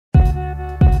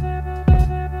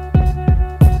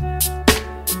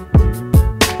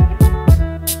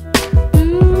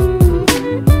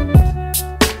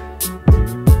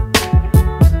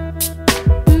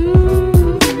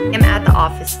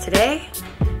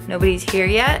Nobody's here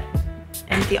yet.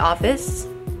 Empty office.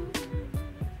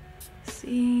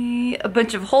 See, a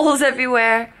bunch of holes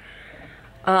everywhere.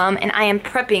 And I am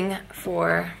prepping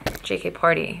for JK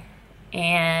party.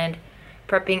 And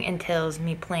prepping entails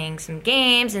me playing some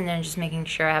games and then just making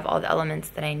sure I have all the elements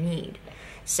that I need.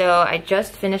 So I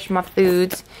just finished my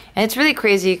foods, and it's really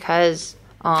crazy because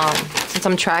since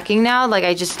I'm tracking now, like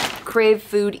I just crave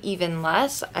food even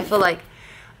less. I feel like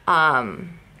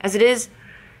as it is,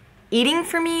 eating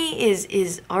for me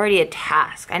is already a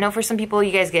task. I know for some people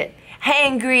you guys get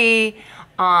hangry,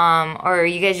 or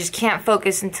you guys just can't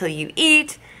focus until you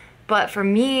eat. But for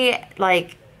me,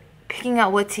 like picking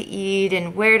out what to eat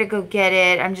and where to go get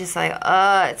it, I'm just like,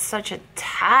 it's such a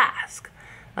task.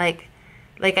 Like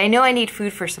I know I need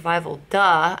food for survival,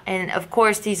 duh. And of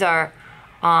course these are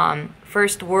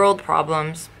first world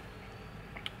problems.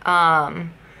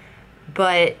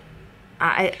 But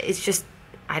it's just,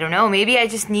 I don't know, maybe I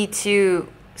just need to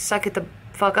suck it the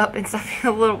fuck up and stop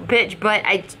being a little bitch, but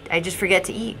I just forget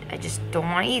to eat. I just don't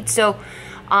want to eat. So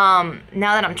now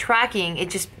that I'm tracking,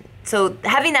 so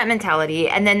having that mentality,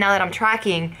 and then now that I'm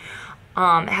tracking,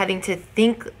 having to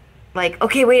think like,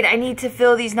 okay, wait, I need to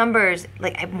fill these numbers.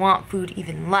 Like, I want food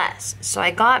even less. So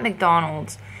I got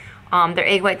McDonald's, their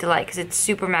Egg White Delight, because it's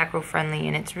super macro friendly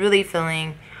and it's really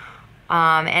filling.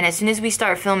 And as soon as we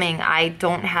start filming, I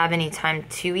don't have any time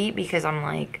to eat because I'm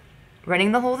like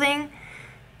running the whole thing.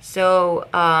 So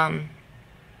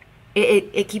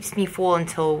it keeps me full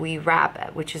until we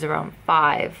wrap, which is around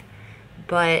 5.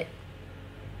 But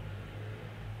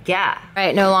yeah. All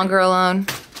right, no longer alone.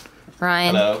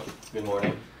 Ryan. Hello. Good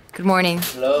morning. Good morning.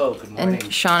 Hello. Good morning.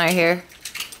 And Sean are here.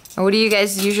 And what do you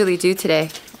guys usually do today?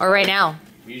 Or right now?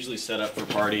 We usually set up for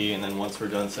party, and then once we're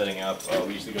done setting up,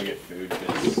 we usually go get food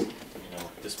because, you know,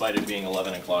 despite it being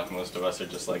 11 o'clock, most of us are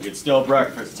just like, it's still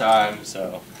breakfast time,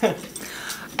 so.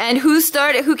 And who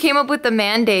came up with the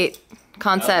mandate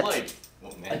concept? Like,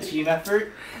 a team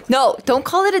effort? No, don't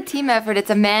call it a team effort. It's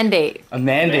a mandate. A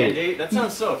mandate? That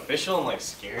sounds so official and like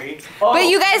scary. Oh, but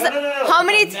you guys, no. how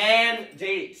many?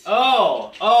 Mandate.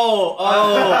 What did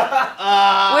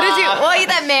you? What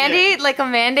that mandate? Like a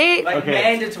mandate? Like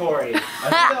mandatory. I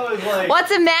think that was like.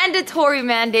 What's a mandatory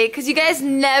mandate? Because you guys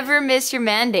never miss your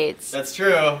mandates. That's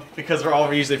true, because we're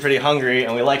all usually pretty hungry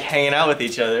and we like hanging out with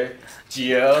each other.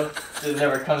 Gio just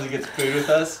never comes and gets food with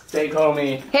us. Take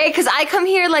homie. Hey, because I come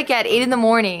here like at 8 in the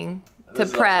morning to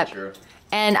prep,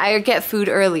 and I get food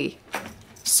early.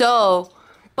 So,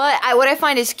 but what I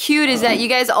find is cute is that you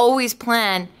guys always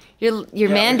plan your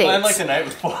mandates. We plan like the night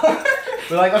before.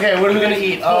 We're like, okay, what are we gonna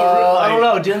eat? I don't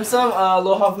know, dim sum,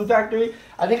 Aloha Food Factory.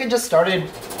 I think it just started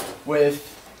with.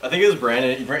 I think it was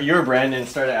Brandon. You or Brandon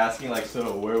started asking like,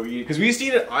 so where we eat? Because we used to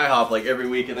eat at IHOP like every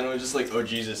week, and then it was just like, oh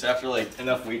Jesus! After like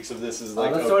enough weeks of this, is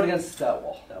like. Let's throw it against that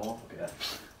wall. That wall. Okay.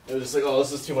 It was just like, oh,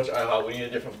 this is too much IHOP. We need a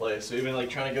different place. So we've been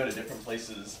like trying to go to different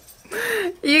places.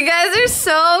 You guys are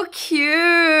so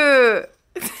cute.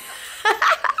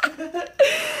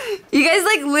 You guys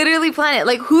like literally plan it.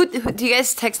 Like who do you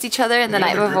guys text each other the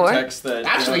night before?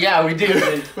 Actually, yeah, we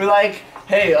do. We're like,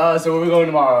 hey, so where are we going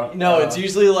tomorrow? No, it's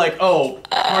usually like, oh,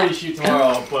 party shoot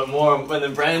tomorrow, but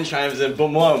then Brandon chimes in, but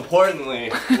more importantly,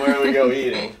 where are we go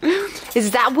eating?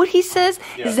 Is that what he says?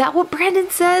 Yeah. Is that what Brandon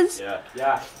says? Yeah.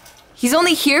 Yeah. He's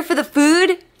only here for the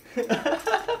food?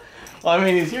 Well, I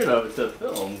mean, he's here to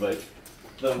film, but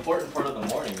the important part of the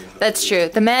morning is That's true.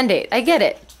 The mandate. I get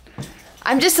it.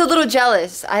 I'm just a little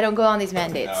jealous. I don't go on these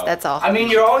mandates. No. That's all. I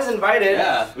mean, you're always invited.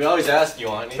 Yeah, we always ask you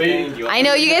on anything. I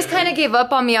know, you guys kind of gave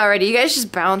up on me already. You guys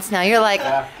just bounce now. You're like,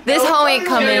 this hoe ain't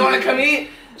coming. Gio, you want to come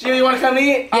eat? Gio, you want to come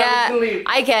eat? Yeah,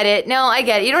 I get it. No, I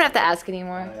get it. You don't have to ask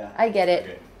anymore. Oh, yeah. I get it.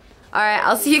 Okay. All right,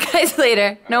 I'll see you guys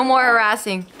later. No more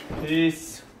harassing. Peace.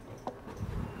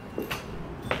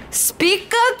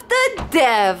 Speak of the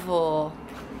devil.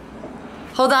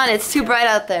 Hold on, it's too bright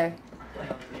out there.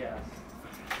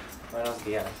 Buenos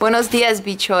dias. Buenos dias,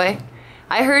 Bichoy.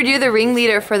 I heard you're the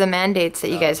ringleader for the mandates that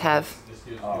you guys have.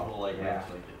 Oh, yeah.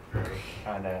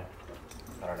 Kinda.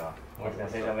 I don't know. I was gonna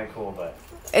say something cool, but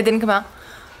It didn't come out?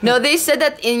 No, they said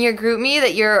that in your group me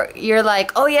that you're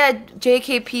like, oh yeah,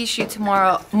 JKP shoot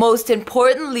tomorrow. Most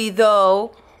importantly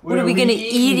though, what are we gonna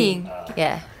eating?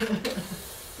 Yeah.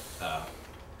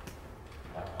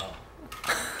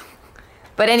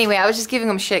 But anyway, I was just giving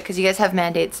them shit because you guys have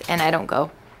mandates and I don't go.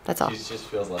 That's all. She just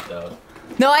feels left out.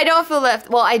 No, I don't feel left.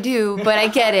 Well, I do, but I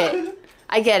get it.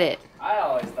 I get it. I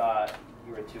always thought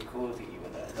you were too cool to eat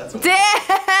with us. That's okay.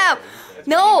 Damn!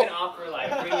 No. We even offer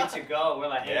like bring it to go. We're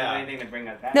like, hey, anything to bring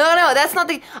us back. No, that's not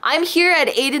the. I'm here at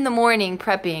 8 in the morning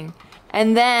prepping,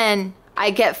 and then I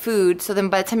get food. So then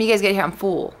by the time you guys get here, I'm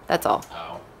full. That's all.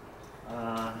 Oh.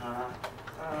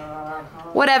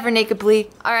 Whatever, Naked Blee.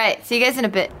 All right, see you guys in a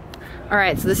bit. All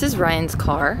right, so this is Ryan's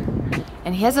car,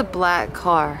 and he has a black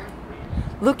car.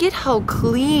 Look at how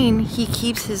clean he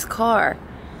keeps his car.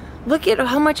 Look at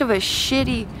how much of a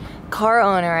shitty car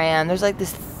owner I am. There's like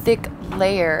this thick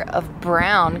layer of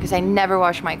brown because I never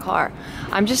wash my car.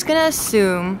 I'm just gonna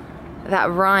assume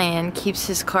that Ryan keeps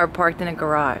his car parked in a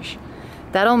garage.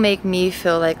 That'll make me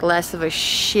feel like less of a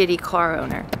shitty car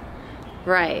owner.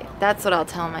 Right, that's what I'll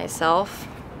tell myself.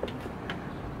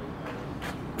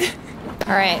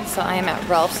 Alright, so I am at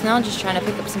Ralph's now, just trying to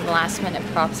pick up some last minute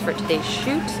props for today's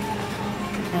shoot.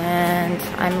 And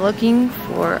I'm looking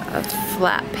for a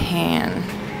flat pan,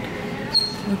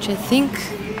 which I think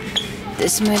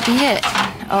this might be it.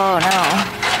 Oh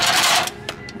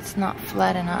no, it's not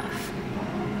flat enough.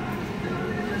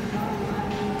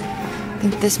 I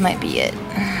think this might be it.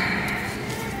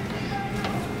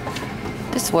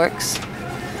 This works.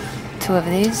 2 of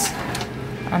these.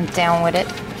 I'm down with it.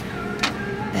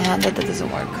 That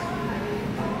doesn't work.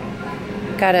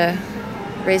 Gotta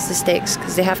raise the stakes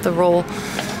because they have to roll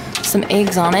some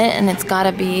eggs on it, and it's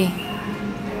gotta be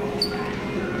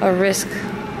a risk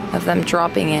of them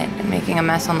dropping it and making a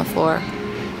mess on the floor.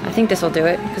 I think this will do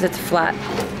it because it's flat.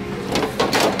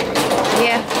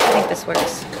 Yeah, I think this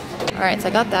works. Alright, so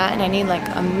I got that, and I need like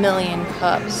 1,000,000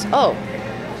 cups. Oh,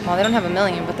 well, they don't have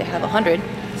 1,000,000, but they have 100,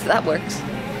 so that works.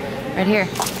 Right here.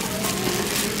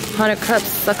 100 cups,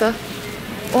 sucker.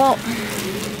 Well,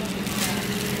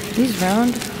 these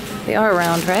round? They are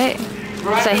round, right?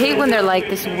 So I hate when they're like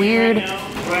this weird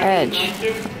edge.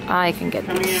 I can get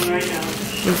these.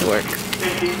 These work.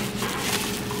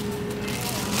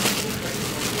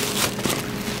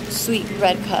 Sweet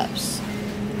red cups.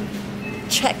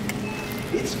 Check.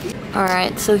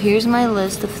 Alright, so here's my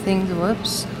list of things,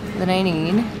 whoops, that I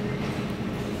need.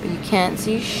 But you can't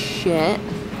see shit.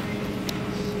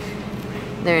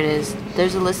 There it is.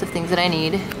 There's a list of things that I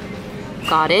need.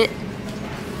 Got it.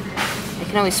 I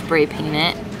can always spray paint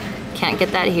it. Can't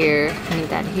get that here. Need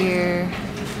that here.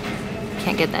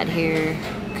 Can't get that here.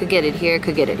 Could get it here,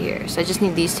 could get it here. So I just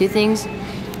need these 2 things,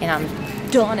 and I'm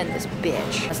done in this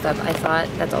bitch. I thought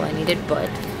that's all I needed, but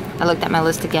I looked at my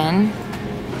list again,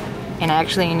 and I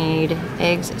actually need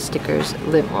eggs, stickers,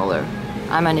 lint roller.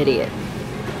 I'm an idiot.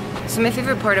 So my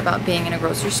favorite part about being in a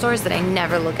grocery store is that I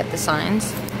never look at the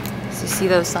signs. So you see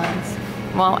those signs?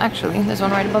 Well, actually, there's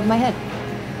one right above my head.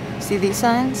 See these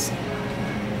signs?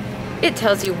 It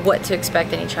tells you what to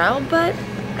expect any child, but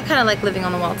I kind of like living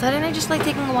on the wild side, and I just like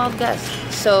taking a wild guess.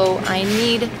 So I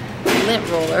need lint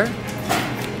roller,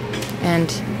 and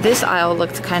this aisle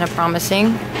looked kind of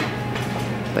promising,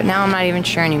 but now I'm not even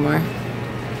sure anymore.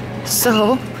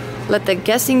 So let the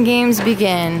guessing games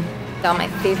begin. Got my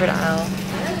favorite aisle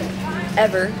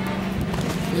ever.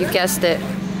 You guessed it.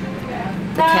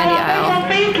 The candy aisle. I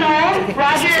think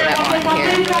this is what I want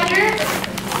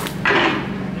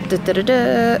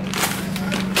here.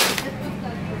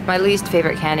 My least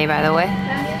favorite candy, by the way.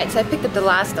 Right, so I picked up the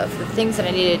last of the things that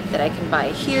I needed that I can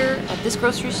buy here at this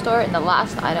grocery store, and the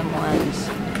last item was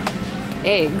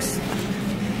eggs.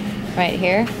 Right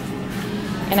here.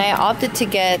 And I opted to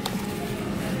get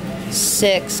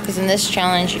 6, because in this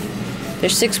challenge,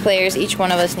 there's 6 players, each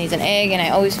one of us needs an egg, and I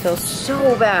always feel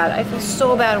so bad. I feel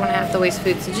so bad when I have to waste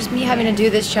food. So just me having to do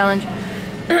this challenge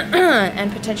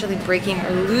and potentially breaking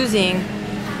or losing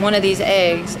one of these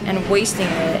eggs and wasting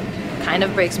it kind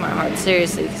of breaks my heart,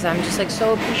 seriously, because I'm just like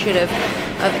so appreciative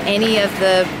of any of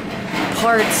the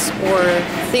parts or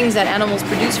things that animals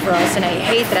produce for us, and I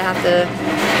hate that I have to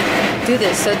do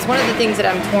this. So it's one of the things that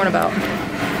I'm torn about.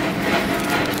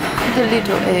 The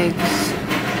little eggs.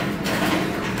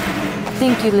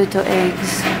 Thank you, little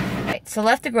eggs. Right, so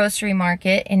left the grocery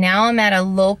market, and now I'm at a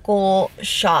local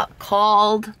shop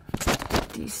called,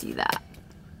 do you see that?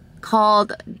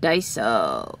 Called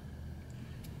Daiso.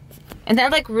 And they're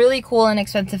like really cool and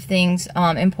expensive things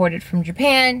imported from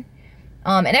Japan.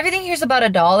 And everything here's about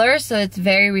 $1, so it's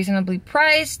very reasonably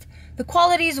priced. The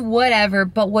quality's whatever,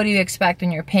 but what do you expect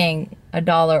when you're paying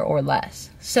 $1 or less?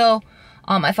 So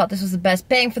I thought this was the best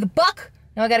bang for the buck.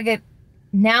 Now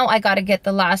I gotta get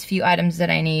the last few items that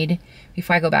I need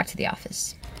before I go back to the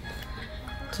office.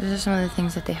 So these are some of the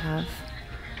things that they have.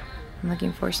 I'm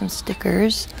looking for some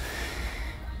stickers.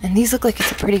 And these look like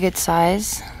it's a pretty good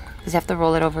size, because you have to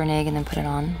roll it over an egg and then put it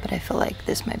on. But I feel like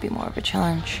this might be more of a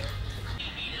challenge.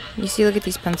 You see, look at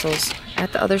these pencils.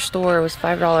 At the other store it was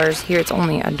 $5. Here it's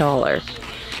only $1.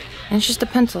 And it's just a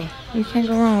pencil. You can't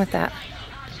go wrong with that.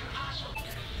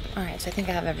 Alright, so I think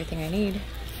I have everything I need.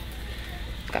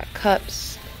 Got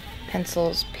cups,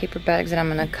 pencils, paper bags that I'm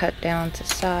gonna cut down to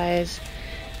size.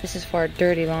 This is for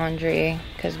dirty laundry,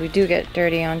 because we do get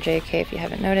dirty on JK if you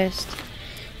haven't noticed.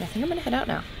 I think I'm gonna head out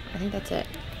now. I think that's it.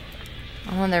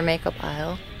 I'm on their makeup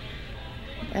aisle.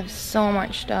 They have so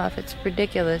much stuff. It's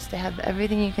ridiculous. They have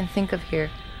everything you can think of here.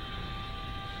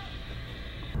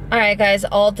 Alright guys,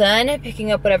 all done.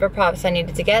 Picking up whatever props I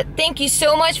needed to get. Thank you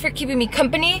so much for keeping me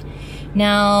company.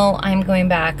 Now I'm going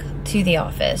back to the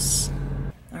office.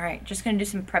 Alright, just gonna do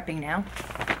some prepping now.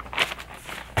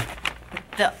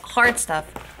 The hard stuff,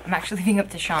 I'm actually leaving up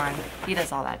to Sean. He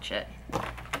does all that shit.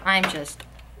 I'm just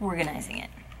organizing it.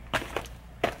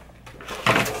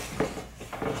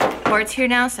 Bart's here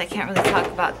now, so I can't really talk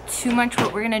about too much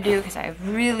what we're gonna do because I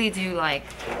really do like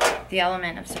the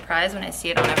element of surprise when I see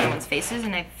it on everyone's faces,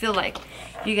 and I feel like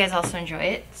you guys also enjoy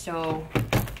it. So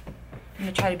I'm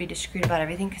gonna try to be discreet about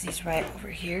everything because he's right over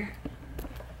here.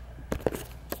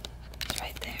 He's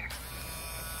right there.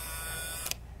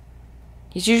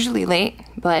 He's usually late,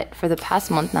 but for the past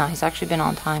month now, he's actually been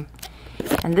on time.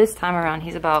 And this time around,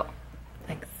 he's about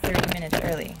like 30 minutes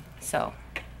early. So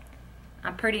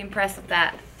I'm pretty impressed with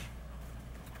that.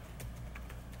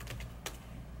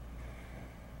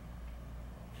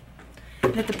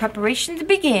 Let the preparations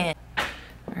begin.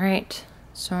 Alright,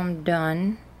 so I'm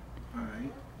done.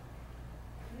 Alright.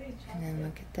 And then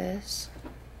look at this.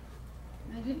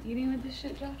 Imagine eating with this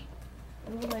shit, Josh.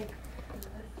 It would like.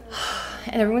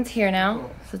 And everyone's here now.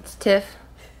 So it's Tiff,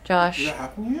 Josh, Did that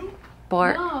happen to you?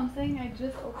 Bart, No, I'm saying I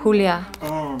just opened Julia.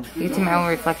 You Dude, can see my own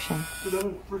reflection. Dude, that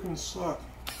would freaking suck.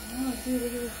 No, dude,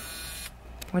 look at this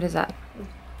What is that?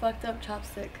 fucked up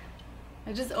chopstick.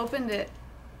 I just opened it.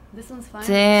 This one's fine.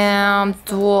 Damn,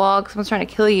 dog. Someone's trying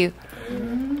to kill you.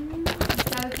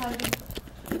 Sabotaging.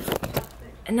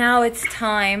 And now it's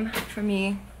time for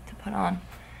me to put on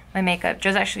my makeup.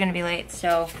 Joe's actually gonna be late,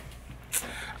 so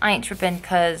I ain't tripping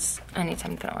because I need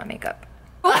time to put on my makeup.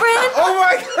 Girlfriend? Oh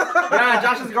my god! Yeah,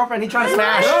 Josh's girlfriend. He trying to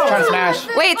smash. Trying to smash.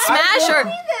 Wait, smash or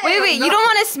wait, you don't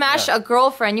want to smash a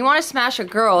girlfriend. You want to smash a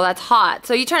girl that's hot.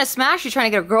 So you trying to smash? You're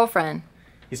trying to get a girlfriend.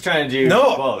 He's trying to do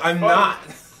No, both. I'm not.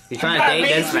 He's trying to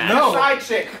date and smash. No. Side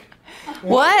chick.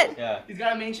 What? Yeah. He's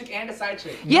got a main chick and a side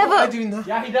chick. Yeah, I but do not.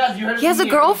 Yeah, he does. You heard it he has from a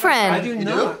me. girlfriend. I do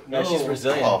not. No, she's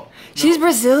Brazilian. She's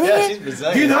Brazilian? Yeah, she's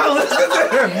Brazilian. Do not listen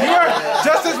to him. You are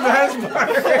just as bad as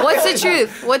Bart. What's the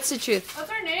truth? What's the truth? What's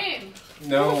her name?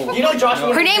 No. You know Josh.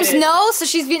 Her name's No, so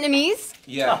she's Vietnamese?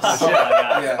 Yes.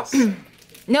 Yes.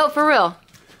 No, for real.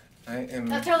 I am.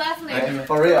 That's her last name. I am.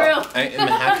 For real. I am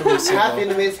happily Half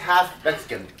single. Vietnamese, half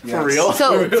Mexican. Yes. real?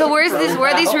 So where's this?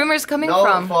 Where are these rumors coming No,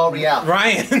 from? for real.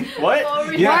 Ryan. What?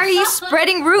 Why are you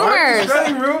spreading rumors?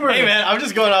 Spreading rumors. Hey man, I'm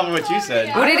just going off of what you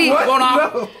said. What did he? What? Going on?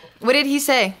 No. What did he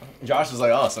say? Josh was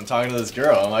like, oh, so I'm talking to this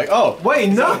girl. I'm like, oh. Wait,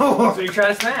 no. So you're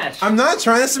trying to smash? I'm not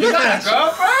trying to smash.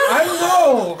 girlfriend? I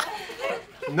know.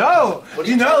 No. What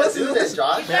Do you know? Listen. do this,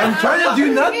 Josh? I'm trying to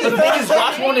do nothing. The thing is,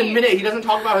 Josh won't admit it. He doesn't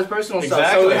talk about his personal stuff, so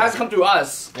Exactly. it has to come through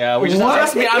us. Yeah, we just What?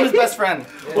 Trust me, I'm his best friend.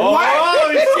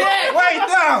 Oh, shit! Wait,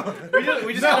 no.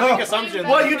 We just gotta make assumptions.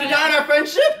 What, you denied our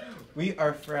friendship? We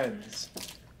are friends.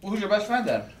 Well, who's your best friend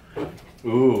then?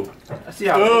 Ooh. I see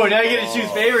how. Ooh, now you get to choose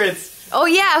favorites. Oh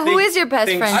yeah, who Think- is your best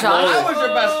think friend, slowly. Josh? I was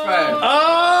your best friend. Oh!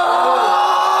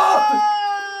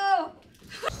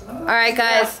 All right,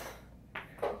 guys.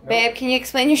 Babe, can you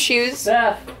explain your shoes?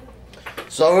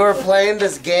 So we were playing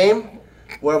this game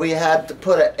where we had to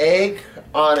put an egg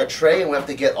on a tray and we have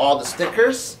to get all the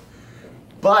stickers.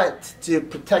 But to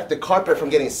protect the carpet from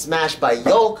getting smashed by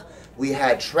yolk, we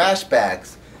had trash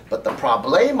bags. But the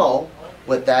problemo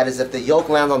with that is if the yolk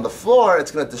lands on the floor,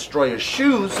 it's going to destroy your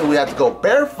shoes, so we had to go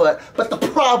barefoot. But the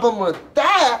problem with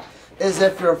that is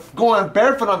if you're going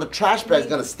barefoot on the trash bag, it's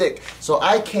going to stick. So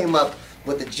I came up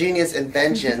with the genius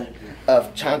invention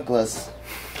of chanclas.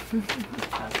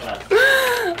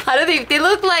 How do they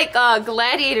look like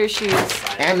gladiator shoes.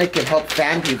 And they can help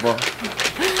fan people.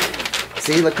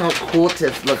 See, look how cool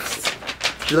Tiff looks.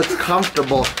 She looks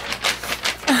comfortable.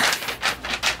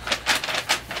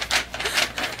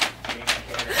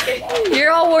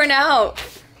 You're all worn out.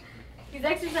 He's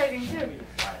exercising too.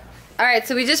 All right,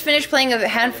 so we just finished playing a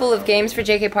handful of games for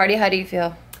JK Party. How do you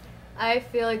feel? I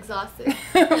feel exhausted.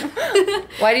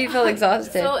 Why do you feel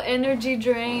exhausted? So energy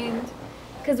drained.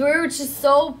 Because we were just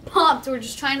so pumped. We were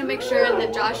just trying to make sure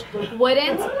that Josh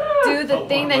wouldn't do the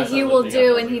thing that he will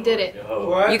do, and he did it.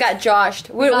 You got joshed,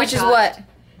 got which is joshed. what?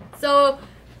 So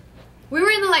we were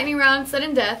in the lightning round,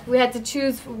 sudden death. We had to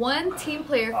choose one team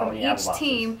player from each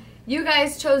team. You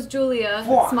guys chose Julia,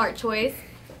 smart choice.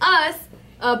 Us,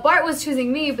 Bart was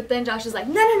choosing me, but then Josh is like,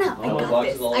 no,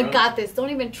 I got this. Don't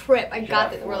even trip. I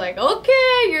got this. We're like,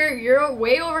 okay, you're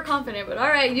way overconfident, but all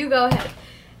right, you go ahead.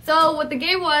 So what the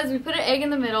game was, we put an egg in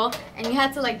the middle, and you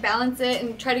had to like balance it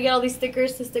and try to get all these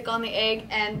stickers to stick on the egg.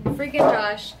 And freaking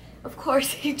Josh of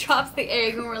course, he drops the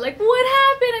egg, and we're like, "What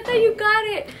happened? I thought you got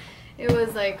it." It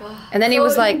was like, and then he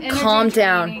was like, "Calm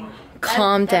down,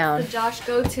 calm down." That's the Josh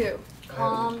go-to.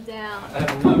 Calm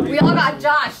down. We all got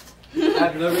joshed. I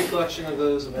have no recollection of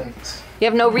those events. You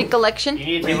have no recollection? You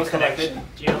need a table connected.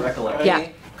 Recollection. Yeah.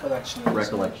 Collection.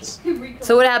 Recollection.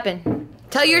 So what happened?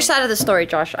 Tell your side of the story,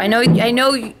 Josh. I know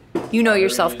you know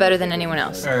yourself better than anyone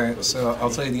else. Alright, so I'll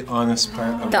tell you the honest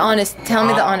part. Tell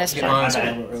me the honest The part. honest part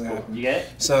of what really happened. You get it?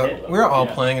 So we were all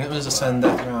playing, and it was a sudden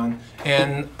death round.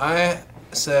 And I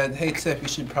said, "Hey Tiff, you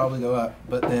should probably go up."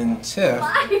 But then Tiff,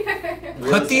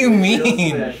 what do you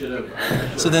mean?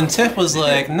 So then Tiff was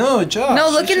like, "No, Josh." No,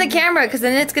 look in the camera, because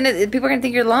then people are gonna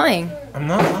think you're lying. I'm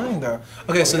not lying though.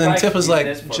 Okay, so then Tiff was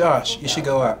like, "Josh, you should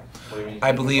go up.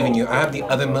 I believe in you. I have the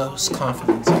uttermost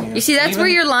confidence in you." You see, that's where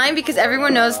you're lying, because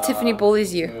everyone knows Tiffany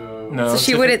bullies you. No. So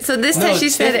she wouldn't. So this time she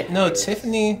said it. No,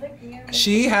 Tiffany.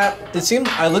 She had. It seemed.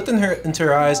 I looked into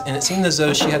her eyes, and it seemed as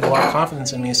though she had a lot of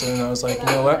confidence in me. So then I was like, you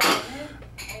know what?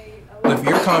 With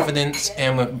your confidence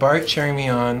and with Bart cheering me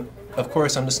on, of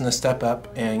course I'm just gonna step up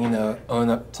and own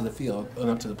up to the field, own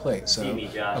up to the plate. So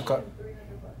I've got.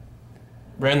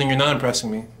 Brandon, you're not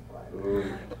impressing me.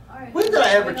 When did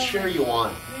I ever cheer you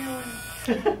on?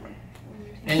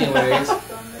 Anyways,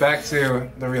 back to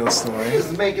the real story.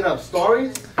 Just making up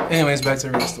stories? Anyways, back to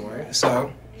the real story.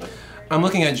 So, I'm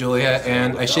looking at Julia,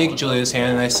 and I shake Julia's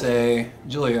hand, and I say,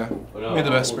 "Julia, you're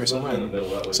the best person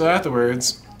in." So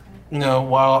afterwards,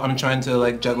 while I'm trying to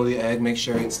like juggle the egg, make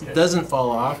sure it doesn't fall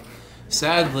off,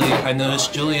 sadly, I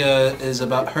noticed Julia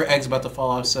her egg's about to fall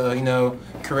off. So,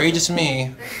 courageous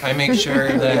me, I make sure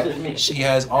that she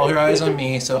has all her eyes on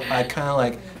me. So I kind of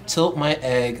like tilt my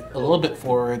egg a little bit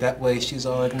forward. That way she's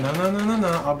all like, "No, no, no, no, no,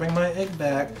 I'll bring my egg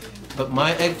back." But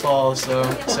my egg falls, so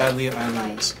sadly I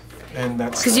lose. And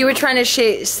that's Because you were trying to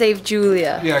save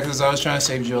Julia. Yeah, because I was trying to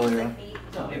save Julia.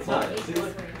 It's not.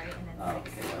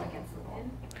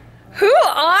 Who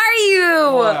are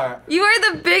you? What? You are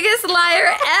the biggest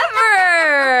liar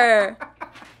ever.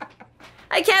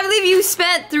 I can't believe you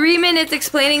spent 3 minutes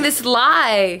explaining this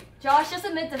lie. Josh, just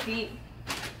admit defeat.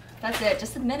 That's it.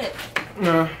 Just admit it.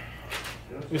 No.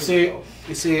 You see,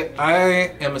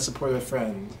 I am a supportive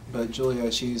friend, but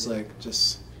Julia, she's like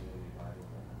just.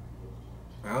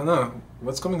 I don't know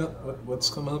what's coming up. What's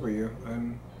coming over you?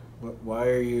 Why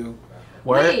are you?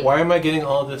 Why am I getting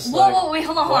all this? Whoa, wait,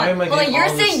 hold on. Hold on, you're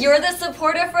saying this... you're the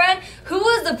supportive friend? Who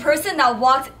was the person that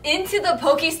walked into the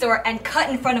Poke Store and cut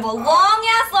in front of a long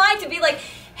ass line to be like,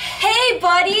 "Hey,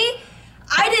 buddy,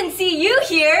 I didn't see you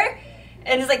here,"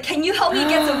 and it's like, "Can you help me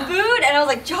get some food?" And I was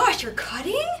like, "Josh, you're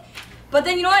cutting?" But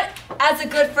then you know what? As a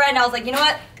good friend, I was like, "You know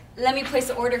what? Let me place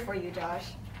the order for you, Josh."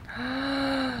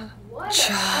 What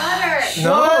a cutter.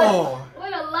 No.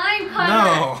 What a line cutter.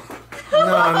 No. No.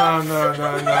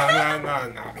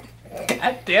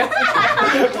 God damn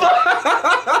it.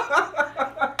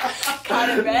 Got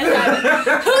it, man.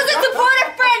 Who's a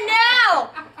supportive friend now?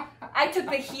 I took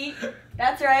the heat.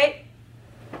 That's right.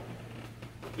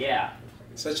 Yeah.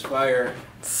 Such fire.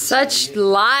 Such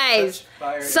lies.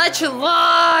 Such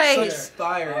lies. Such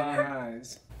fire in your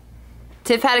eyes.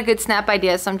 Tiff had a good snap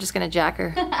idea, so I'm just gonna jack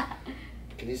her.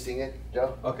 Can you sing it,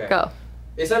 Joe? Okay. Go.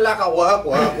 It's like a work.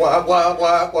 Gonna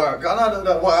do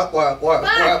the work.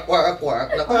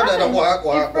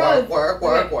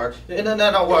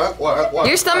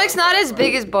 Your stomach's not as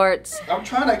big as Bart's. I'm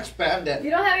trying to expand it.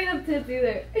 You don't have enough tits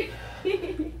either.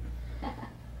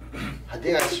 I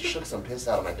think I shook some piss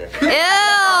out of my dick. Ew,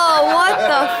 what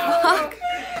the fuck?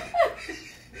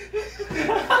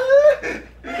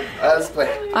 Let's play.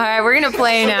 Alright, we're gonna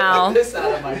play now. Piss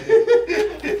out of my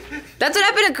dick. That's what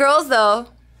happened to girls though.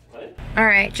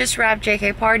 Alright, just wrapped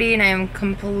JK party and I am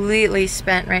completely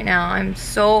spent right now. I'm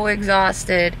so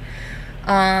exhausted.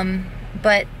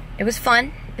 But it was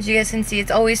fun. As you guys can see,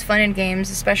 it's always fun in games,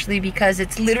 especially because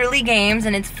it's literally games,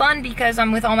 and it's fun because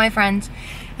I'm with all my friends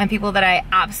and people that I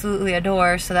absolutely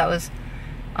adore. So that was,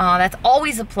 that's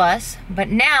always a plus. But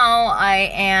now I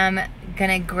am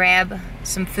gonna grab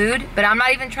some food, but I'm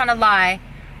not even trying to lie.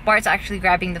 Bart's actually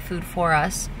grabbing the food for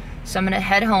us. So I'm gonna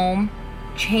head home,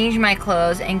 change my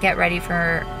clothes, and get ready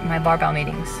for my barbell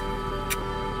meetings.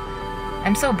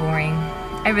 I'm so boring.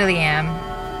 I really am.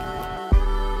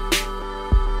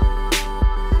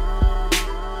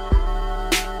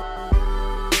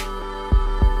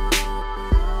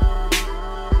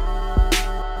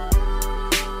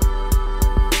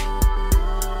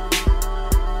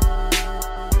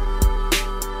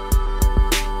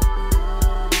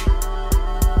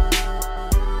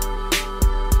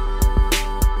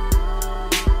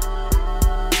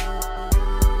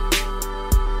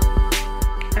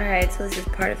 So this is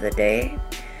part of the day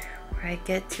where I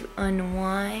get to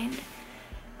unwind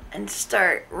and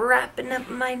start wrapping up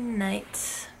my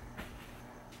night.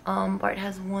 Bart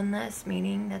has one last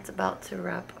meeting that's about to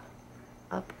wrap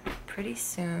up pretty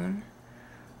soon.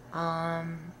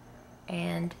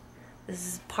 And this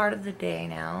is part of the day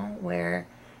now where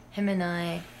him and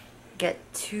I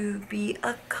get to be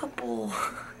a couple.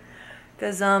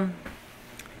 Because,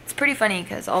 it's pretty funny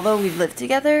because although we've lived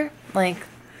together, like,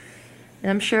 and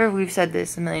I'm sure we've said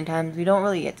this a million times, we don't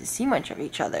really get to see much of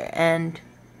each other. And,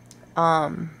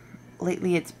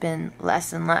 lately it's been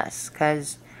less and less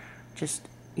because just,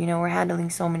 you know, we're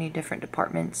handling so many different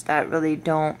departments that really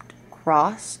don't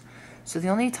cross. So the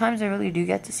only times I really do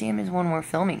get to see him is when we're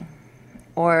filming.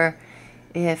 Or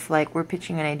if, like, we're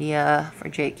pitching an idea for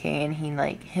JK and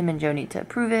him and Joe need to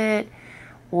approve it.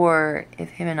 Or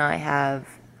if him and I have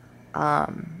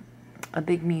a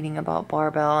big meeting about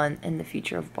Barbell and the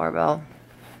future of Barbell.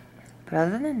 But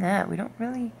other than that, we don't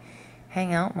really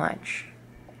hang out much.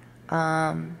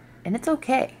 And it's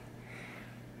okay.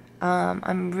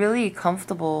 I'm really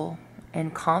comfortable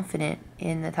and confident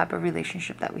in the type of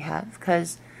relationship that we have.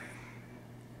 Because,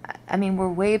 I mean, we're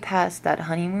way past that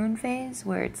honeymoon phase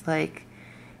where it's like,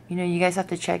 you know, you guys have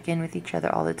to check in with each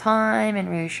other all the time and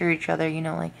reassure each other, you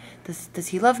know, like, does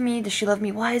he love me? Does she love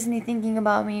me? Why isn't he thinking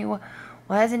about me?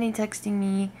 Why isn't he texting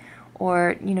me?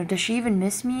 Or, you know, does she even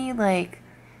miss me? Like,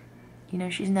 you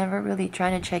know, she's never really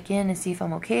trying to check in and see if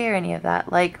I'm okay or any of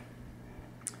that. Like,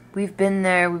 we've been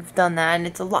there, we've done that, and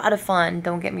it's a lot of fun,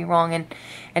 don't get me wrong.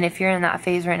 And if you're in that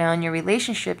phase right now in your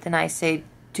relationship, then I say,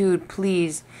 dude,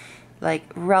 please, like,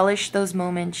 relish those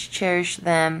moments, cherish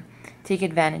them, take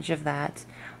advantage of that.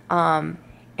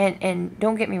 And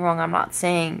don't get me wrong, I'm not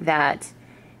saying that,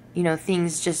 you know,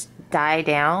 things just die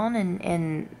down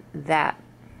and that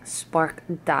spark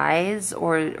dies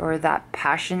or that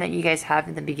passion that you guys have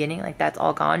in the beginning, like, that's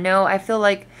all gone. No, I feel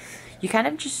like you kind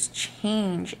of just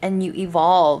change and you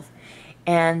evolve,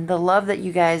 and the love that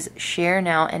you guys share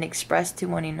now and express to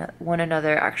one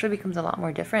another actually becomes a lot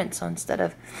more different. So instead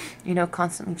of, you know,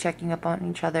 constantly checking up on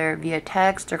each other via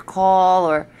text or call,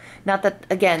 or not that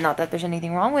there's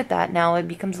anything wrong with that, now it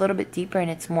becomes a little bit deeper and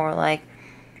it's more like,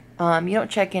 you don't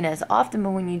check in as often,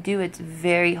 but when you do, it's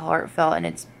very heartfelt and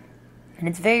it's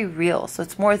very real. So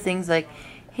it's more things like,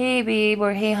 hey babe,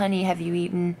 or hey honey, have you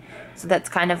eaten? So that's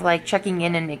kind of like checking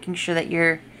in and making sure that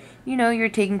you're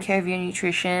taking care of your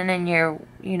nutrition and your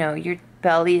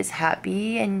belly is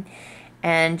happy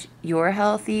and you're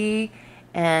healthy,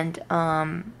 and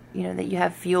you know, that you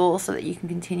have fuel so that you can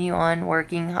continue on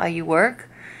working how you work.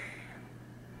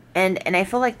 And I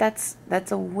feel like that's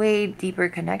a way deeper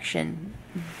connection.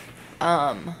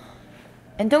 And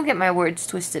don't get my words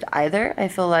twisted either. I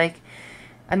feel like,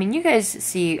 I mean, you guys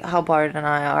see how Bart and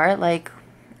I are. Like,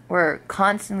 we're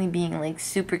constantly being, like,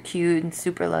 super cute and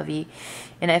super lovey.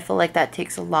 And I feel like that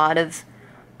takes a lot of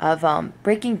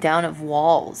breaking down of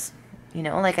walls. You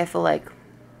know, like, I feel like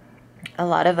a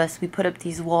lot of us, we put up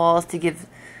these walls to give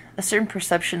a certain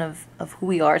perception of who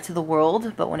we are to the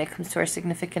world. But when it comes to our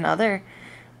significant other,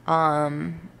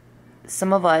 some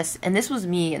of us, and this was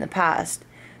me in the past,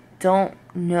 don't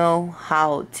know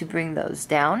how to bring those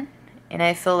down. And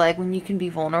I feel like when you can be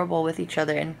vulnerable with each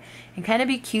other and kind of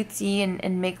be cutesy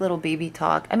and make little baby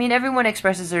talk. I mean, everyone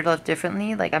expresses their love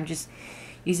differently. Like, I'm just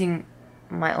using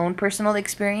my own personal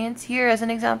experience here as an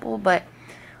example. But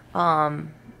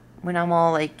when I'm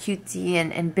all like cutesy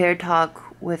and bear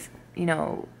talk with, you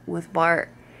know, with Bart,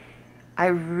 I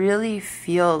really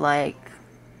feel like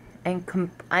I'm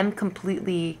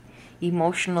completely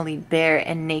emotionally bare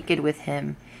and naked with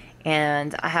him.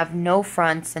 And I have no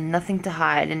fronts and nothing to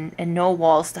hide and no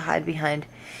walls to hide behind.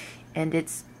 And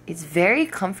it's very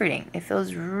comforting. It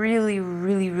feels really,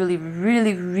 really, really,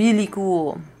 really, really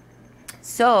cool.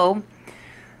 So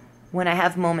when I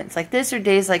have moments like this or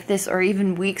days like this or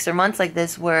even weeks or months like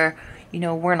this where, you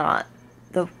know, we're not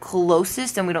the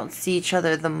closest and we don't see each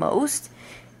other the most,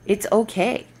 it's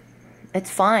okay.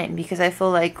 It's fine, because I feel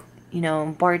like, you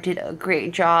know, Bart did a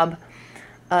great job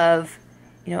of,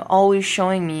 you know, always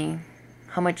showing me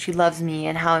how much he loves me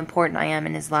and how important I am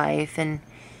in his life, and,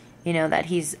 you know, that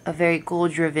he's a very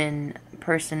goal-driven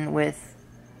person with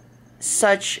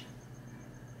such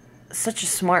a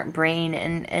smart brain,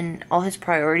 and all his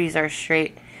priorities are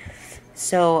straight.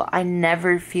 So I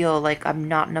never feel like I'm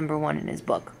not number one in his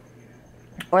book,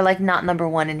 or like not number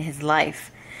one in his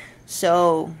life.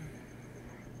 So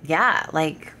yeah,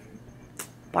 like,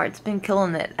 Bart's been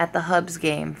killing it at the Hubs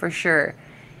game for sure.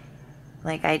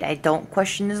 Like, I don't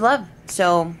question his love.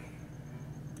 So,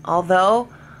 although,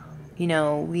 you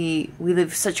know, we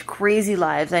live such crazy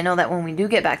lives, I know that when we do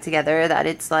get back together, that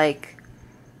it's like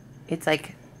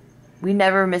We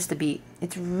never missed a beat.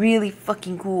 It's really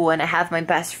fucking cool, and I have my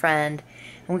best friend,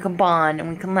 and we can bond, and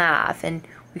we can laugh, and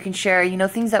we can share, you know,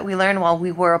 things that we learned while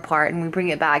we were apart, and we bring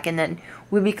it back, and then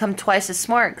we become twice as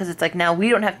smart, because it's like now we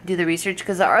don't have to do the research,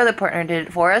 because our other partner did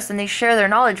it for us, and they share their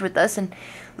knowledge with us, and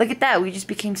look at that, we just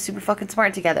became super fucking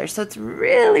smart together. So it's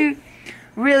really,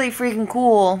 really freaking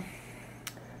cool,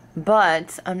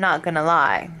 but I'm not gonna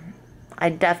lie, I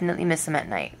definitely miss him at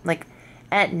night. Like,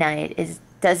 at night is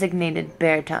designated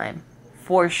bear time,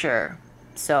 for sure.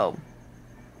 So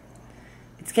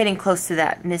it's getting close to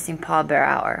that missing paw bear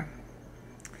hour.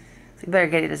 So we better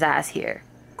get his ass here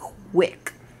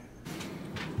quick.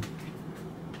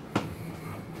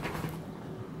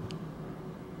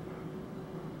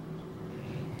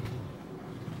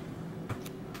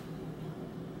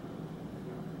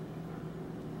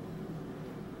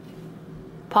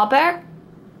 Paw bear?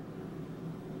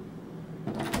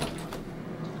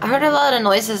 I heard a lot of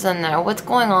noises in there. What's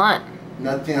going on?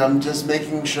 Nothing, I'm just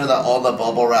making sure that all the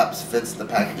bubble wraps fits the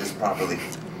packages properly.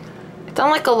 It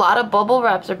sounds like a lot of bubble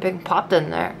wraps are being popped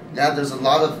in there. Yeah, there's a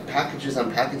lot of packages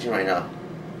I'm packaging right now.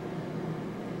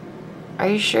 Are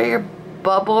you sure your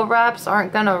bubble wraps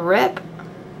aren't gonna rip?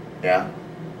 Yeah.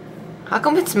 How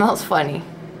come it smells funny?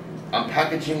 I'm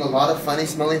packaging a lot of funny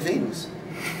smelling things.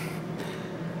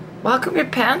 Well, how come your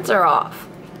pants are off?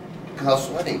 Because I was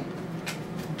sweating.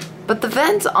 But the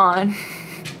vent's on.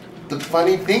 The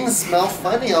funny things smell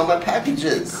funny on my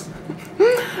packages.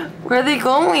 Where are they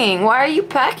going? Why are you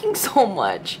packing so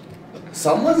much?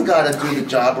 Someone's gotta do the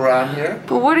job around here.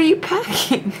 But what are you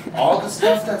packing? All the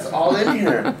stuff that's all in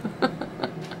here.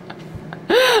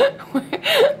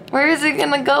 Where is it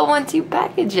gonna go once you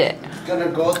package it? It's gonna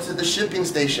go to the shipping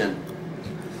station.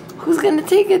 Who's gonna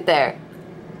take it there?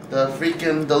 The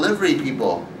freaking delivery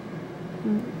people.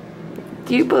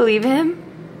 Do you believe him?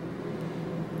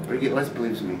 Brigade always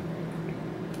believes me.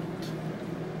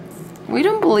 We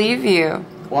don't believe you.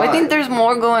 Why? I think there's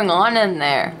more going on in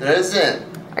there. There isn't.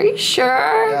 Are you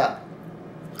sure? Yeah.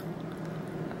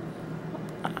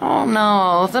 Oh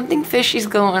no, something fishy's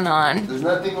going on. There's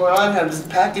nothing going on here. I'm just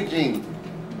packaging.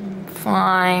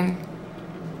 Fine.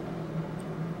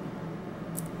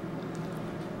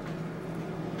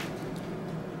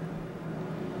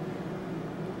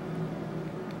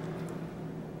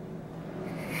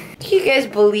 Do you guys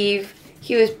believe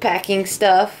he was packing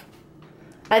stuff?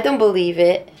 I don't believe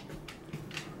it.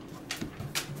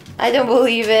 I don't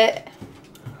believe it.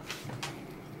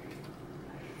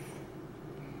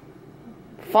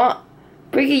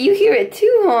 Brigade, you hear it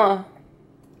too, huh?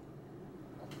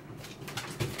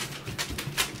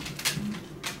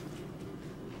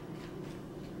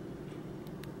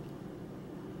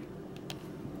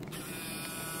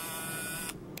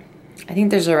 I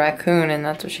think there's a raccoon and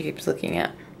that's what she keeps looking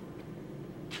at.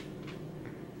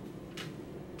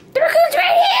 The raccoon's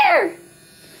right here!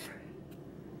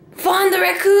 Fawn the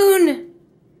raccoon!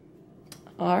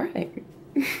 Alright.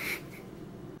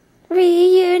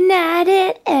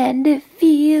 Reunited and it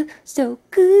feels so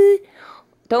good.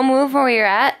 Don't move from where you're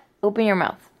at. Open your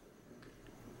mouth.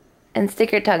 And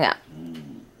stick your tongue out.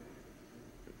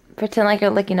 Pretend like you're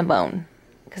licking a bone.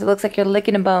 Because it looks like you're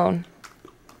licking a bone.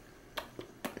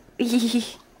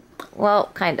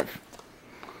 Well, kind of.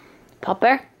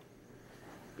 Popper?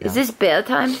 Yeah. Is this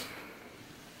bedtime?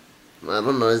 I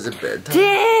don't know, is it bedtime?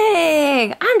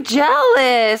 Dang! I'm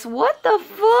jealous! What the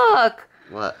fuck?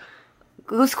 What?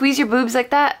 Go squeeze your boobs like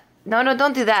that? No,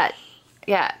 don't do that.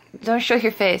 Yeah, don't show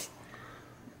your face.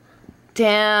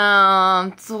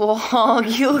 Damn, Swag,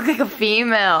 you look like a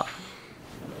female.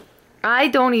 I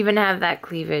don't even have that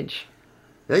cleavage.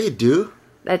 Yeah, you do.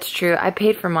 That's true. I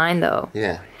paid for mine, though.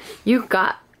 Yeah. You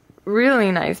got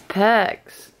really nice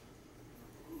pecs.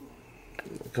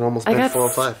 You can almost bet 4 or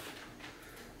 5.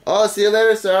 Oh, see you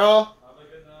later, Sarah.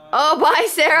 Oh, bye,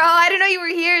 Sarah. I didn't know you were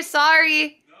here.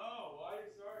 Sorry.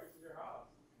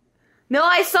 No,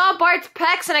 I saw Bart's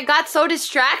pecs and I got so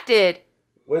distracted.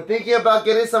 We're thinking about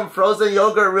getting some frozen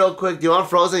yogurt real quick. Do you want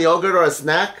frozen yogurt or a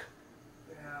snack?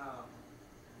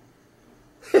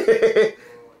 Yeah. Do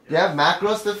you have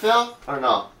macros to fill or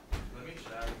no? Let me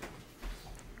check.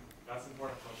 That's an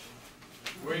important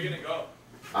question. Where are you gonna go?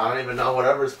 I don't even know.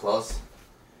 Whatever's close.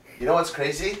 You know what's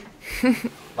crazy?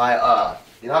 My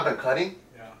you know I've been cutting.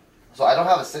 Yeah. So I don't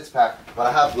have a 6-pack, but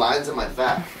I have lines in my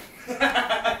fat.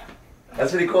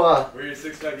 That's pretty cool, huh? Where your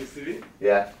 6-pack used to be?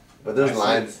 Yeah, but there's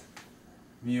lines.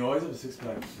 You always have a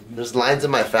 6-pack. There's lines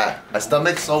in my fat. My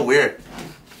stomach's so weird.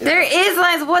 There is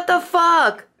lines. What the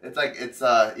fuck? It's like, it's,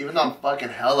 even though I'm fucking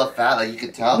hella fat, like you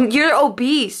can tell. You're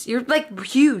obese. You're like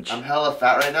huge. I'm hella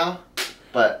fat right now,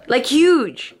 but. Like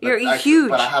huge. You're huge.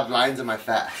 But I have lines in my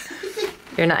fat.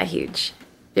 You're not huge.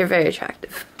 They're very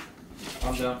attractive.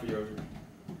 I'm down for yogurt.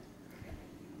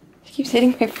 He keeps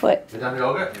hitting my foot. You done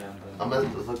yogurt? Yeah, I'm gonna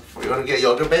look for. You wanna get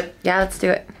yogurt, babe? Yeah, let's do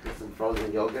it. Get some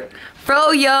frozen yogurt.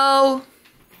 Froyo!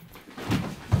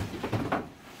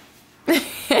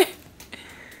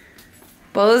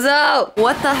 Bozo!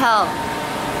 What the hell?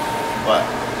 What?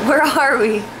 Where are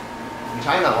we?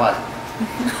 China, what?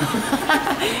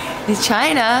 It's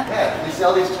China. Yeah, you see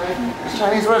all these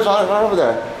Chinese words all over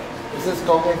there. This is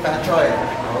Gonghe Fat Choi.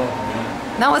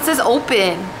 No, it says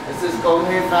open. This is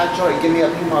Gonghe Fat Choi. Give me a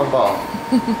ping pong ball.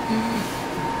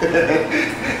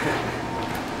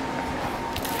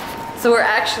 So we're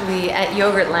actually at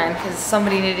Yogurtland because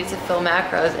somebody needed to fill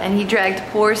macros and he dragged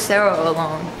poor Sarah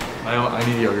along. I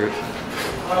need yogurt.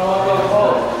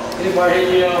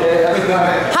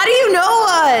 How do you know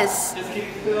us?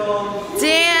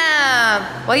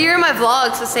 Damn. Well, you're in my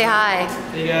vlog, so say hi.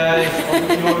 Hey guys,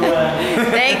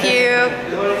 Thank you.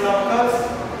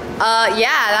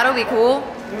 Yeah, that'll be cool.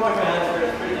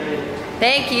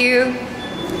 Thank you.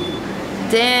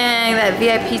 Dang, that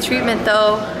VIP treatment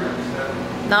though.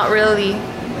 Not really.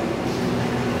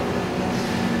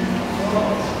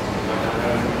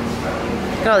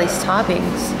 Look at all these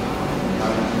toppings.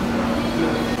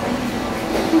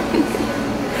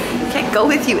 Can't go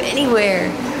with you anywhere.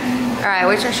 Alright,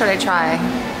 which one should I try?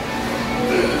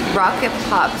 Rocket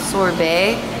Pop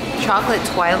Sorbet, Chocolate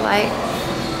Twilight,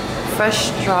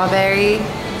 Fresh Strawberry,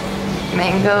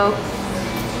 Mango,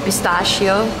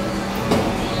 Pistachio.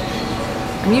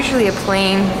 I'm usually a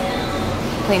plain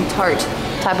tart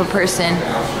type of person.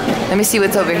 Let me see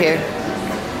what's over here.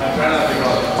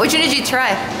 Which one did you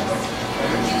try?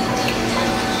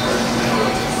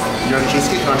 You want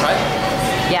cheesecake? You want to try?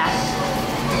 Yeah.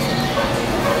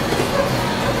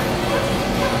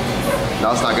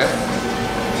 No, it's not good.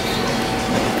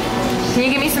 Can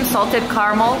you give me some salted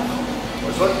caramel?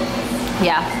 Which one?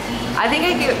 Yeah. I think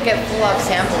I could get full off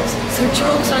samples. So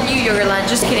joke's on you, Yogurtland.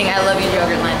 Just kidding. I love you,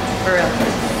 Yogurtland. For real.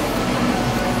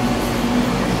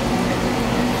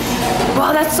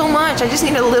 Wow, that's so much. I just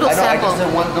need a little sample. I just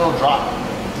did one little drop.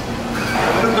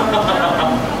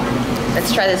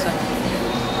 Let's try this one.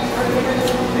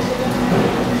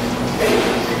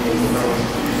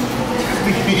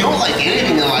 You don't like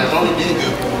anything in life, what do you do?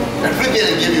 Everything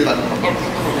they give you like.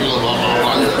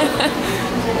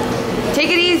 Take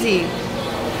it easy.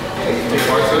 Take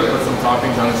Bart soda, put some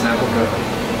toppings on a sample cup.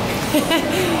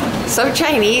 So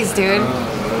Chinese, dude.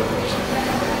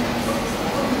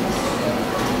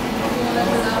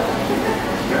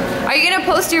 Are you gonna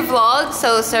post your vlogs?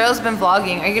 So Sarah's been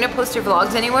vlogging. Are you gonna post your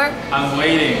vlogs anywhere? I'm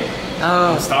waiting.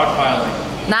 Oh. I'm stockpiling.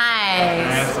 I Nice.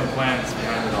 have some plans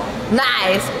behind it all.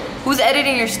 Nice. Who's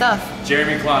editing your stuff?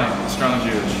 Jeremy Klein, Strong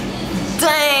Jewish.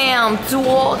 Damn,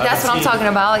 dual. That's what I'm talking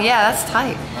about. Yeah, that's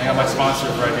tight. I got my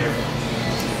sponsors right here.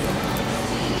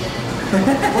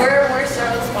 Where's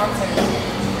Sarah's sponsor?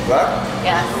 What?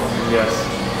 Yeah. Yes.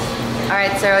 All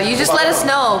right, Sarah. You just let us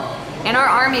know. And our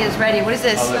army is ready. What is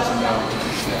this? I'll let you know.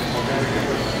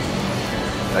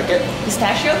 Like it?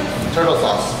 Pistachio? Turtle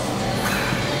sauce.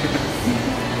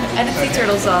 I didn't see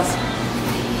turtle sauce.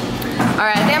 All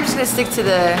right, I think I'm just gonna stick to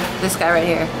this guy right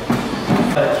here.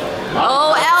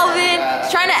 Oh, Alvin!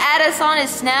 He's trying to add us on his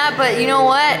Snap, but you know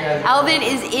what? Alvin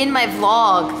is in my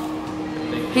vlog.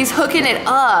 He's hooking it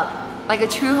up like a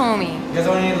true homie. You guys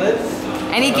want any lids?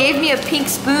 And he gave me a pink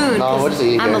spoon. No, what is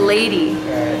it? I'm a lady.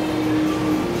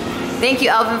 Thank you,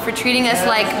 Alvin, for treating us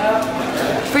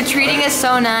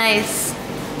so nice.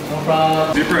 No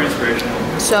problem. Super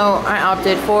inspirational. So I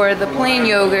opted for the plain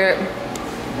yogurt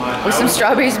with some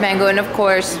strawberries, mango, and of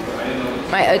course,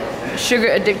 my sugar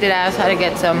addicted ass had to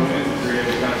get some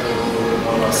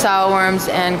sour worms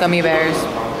and gummy bears.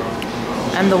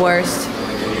 I'm the worst.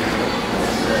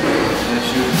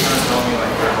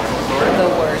 The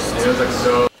worst. It was like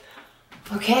so.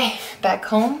 Okay, back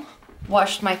home,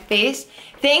 washed my face.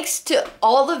 Thanks to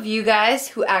all of you guys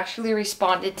who actually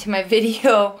responded to my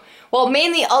video. Well,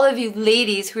 mainly all of you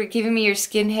ladies who are giving me your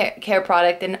care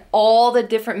product and all the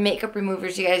different makeup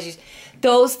removers you guys use.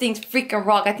 Those things freaking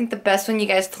rock. I think the best one you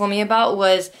guys told me about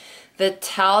was the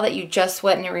towel that you just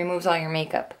wet and it removes all your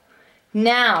makeup.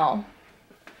 Now,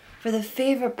 for the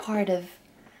favorite part of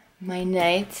my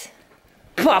night,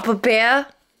 Papa Bear,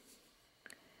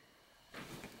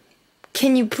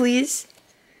 can you please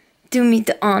do me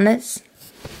the honors?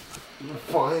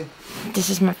 Fine. This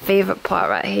is my favorite part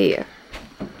right here.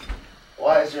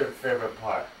 Why is your favorite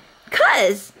part?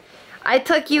 Cause I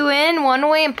tuck you in one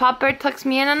way and Pop Bear tucks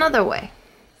me in another way.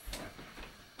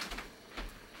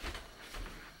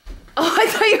 Oh, I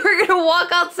thought you were gonna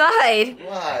walk outside.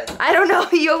 Why? I don't know,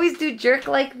 you always do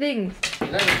jerk-like things. You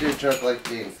never do jerk like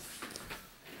things.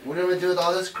 What do we do with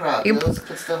all this crap? You- Let's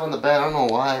put stuff on the bed. I don't know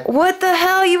why. What the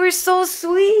hell? You were so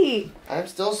sweet. I'm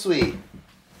still sweet.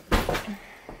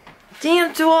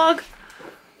 Damn, dog.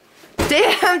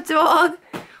 Damn, dog.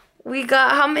 We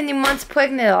got, how many months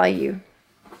pregnant are you?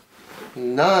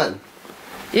 None.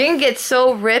 You're gonna get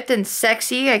so ripped and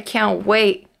sexy. I can't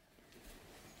wait.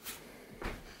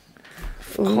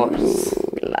 Of course.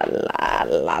 La la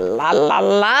la la la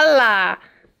la la.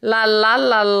 La la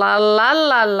la la la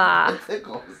la la. It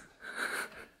tickles.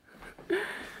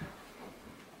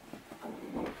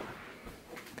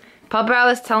 Papa, I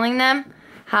was telling them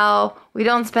how we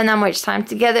don't spend that much time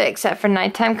together except for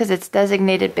nighttime because it's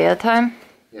designated bail time.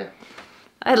 Yeah.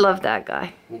 I love that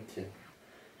guy. Me too.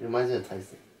 It reminds me of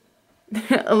Tyson.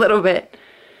 A little bit.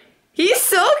 He's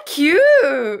so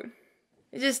cute.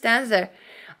 He just stands there.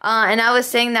 And I was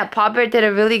saying that Papa did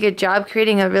a really good job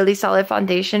creating a really solid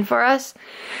foundation for us.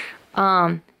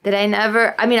 That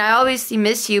I obviously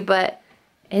miss you, but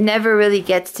it never really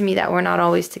gets to me that we're not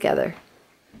always together.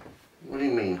 What do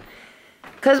you mean?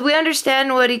 Because we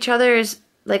understand what each other is,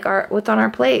 like, what's on our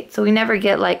plate. So we never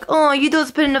get like, oh, you don't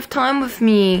spend enough time with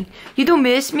me. You don't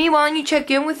miss me? Why don't you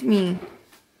check in with me?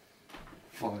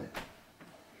 Fine.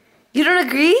 You don't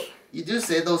agree? You do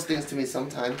say those things to me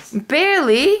sometimes.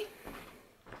 Barely.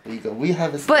 There you go. We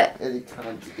haven't spent any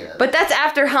time together. But that's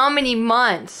after how many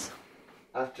months?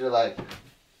 After like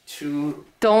 2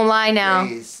 Don't lie now.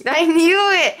 days. I knew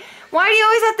it. Why do you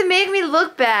always have to make me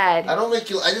look bad? I don't make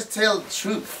you. I just tell the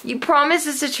truth. You promise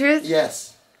it's the truth?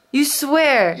 Yes. You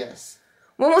swear? Yes.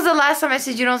 When was the last time I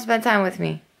said you don't spend time with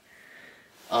me?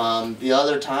 The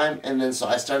other time, and then so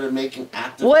I started making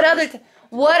active. What other time?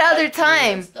 What other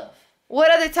time? Stuff. What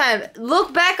other time?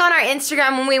 Look back on our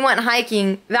Instagram when we went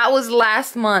hiking. That was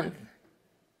last month.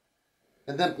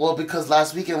 And then, well, because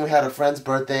last weekend we had a friend's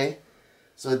birthday,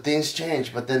 so things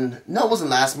changed. But then, no, it wasn't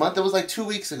last month. It was like 2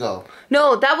 weeks ago.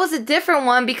 No, that was a different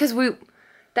one because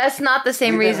that's not the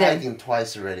same We've been reason. hiking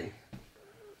twice already.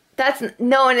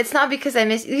 No, and it's not because I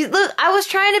miss you. Look, I was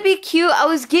trying to be cute. I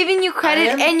was giving you credit,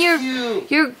 I am and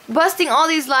cute. you're busting all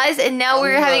these lies, and now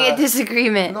we're having a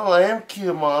disagreement. No, I am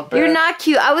cute, Mom. You're not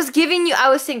cute. I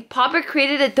was saying Papa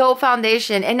created a dope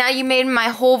foundation, and now you made my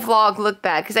whole vlog look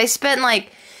bad because I spent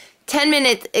like 10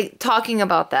 minutes talking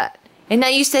about that, and now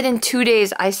you said in 2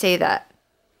 days I say that.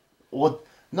 Well,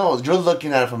 no, you're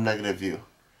looking at it from negative view.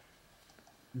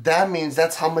 That means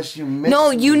that's how much you miss.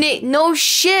 No, me. no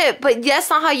shit, but that's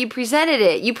not how you presented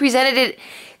it. You presented it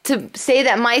to say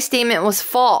that my statement was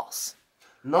false.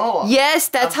 No. Yes,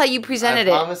 that's how you presented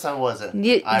it. I promise I wasn't.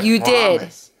 You did. did.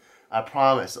 I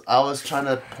promise. I was trying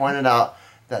to point it out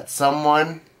that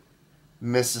someone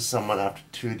misses someone after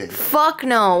 2 days. Fuck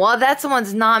no. Well, that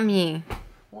someone's not me.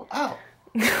 Well, ow.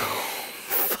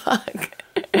 Fuck.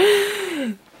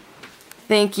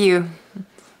 Thank you.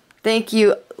 Thank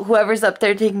you, whoever's up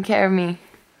there taking care of me.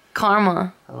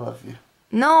 Karma. I love you.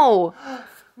 No.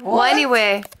 Well,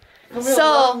 anyway. Come here,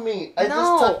 love me. I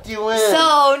just tucked you in.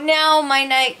 So now my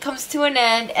night comes to an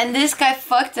end, and this guy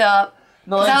fucked up.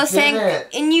 No, I was didn't. saying,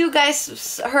 and you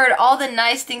guys heard all the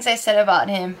nice things I said about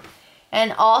him,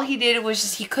 and all he did was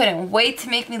just he couldn't wait to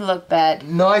make me look bad.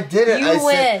 No, I didn't. You I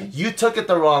said win. you took it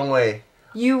the wrong way.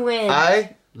 You win.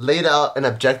 I laid out an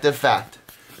objective fact,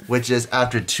 which is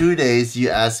after 2 days, you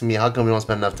asked me how come we don't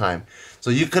spend enough time. So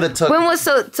you could have took. When was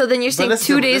so then you're saying listen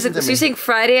 2 to- days listen ago? to So you're me. saying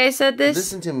Friday I said this?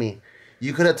 Listen to me.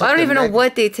 You could have. I don't even know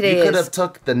what day today You could is. have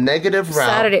took the negative route.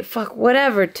 Saturday. Fuck,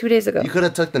 whatever. 2 days ago. You could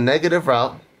have took the negative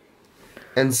route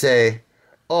and say,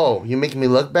 "Oh, you're making me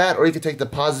look bad," or you could take the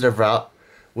positive route,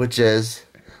 which is,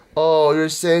 "Oh, you're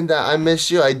saying that I miss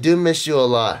you. I do miss you a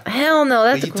lot." Hell no,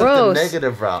 that's But you gross. took the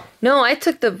negative route. No, I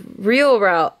took the real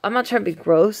route. I'm not trying to be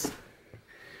gross.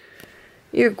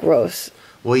 You're gross.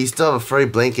 Well, you still have a furry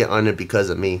blanket on it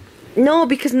because of me. No,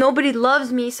 because nobody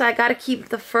loves me, so I gotta keep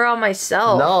the fur on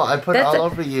myself. No, I put it That's all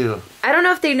over you. I don't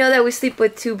know if they know that we sleep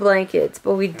with 2 blankets,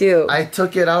 but we do. I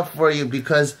took it out for you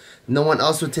because no one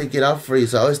else would take it out for you,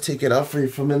 so I always take it out for you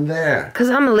from in there. Because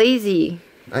I'm lazy.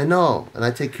 I know, and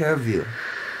I take care of you.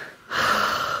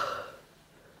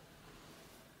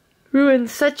 Ruined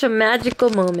such a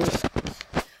magical moment.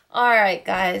 Alright,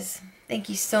 guys. Thank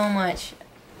you so much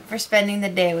for spending the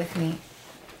day with me.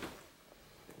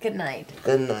 Good night.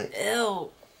 Good night. Ew.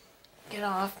 Get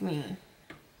off me.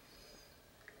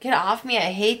 Get off me.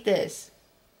 I hate this.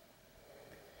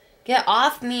 Get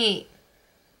off me.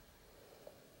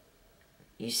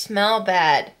 You smell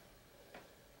bad.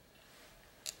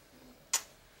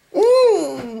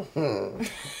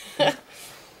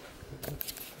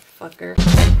 Fucker.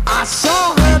 I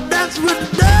saw her dance with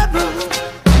the devil,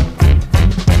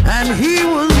 and he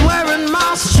was wearing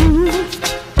my shoes.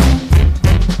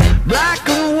 black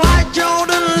and white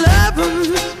Jordan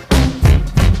 11,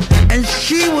 and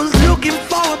she was looking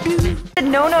for a beauty.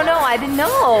 No, I didn't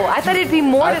know. I thought it'd be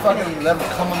more. I fucking let him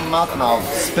come in my mouth and I'll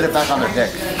spit it back on their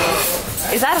dick.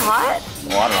 Is that hot?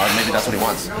 Well, I don't know. Maybe that's what he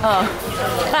wants. Oh.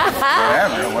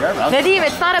 Whatever. Nadim,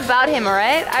 it's not about him,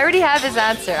 alright? I already have his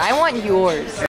answer. I want yours.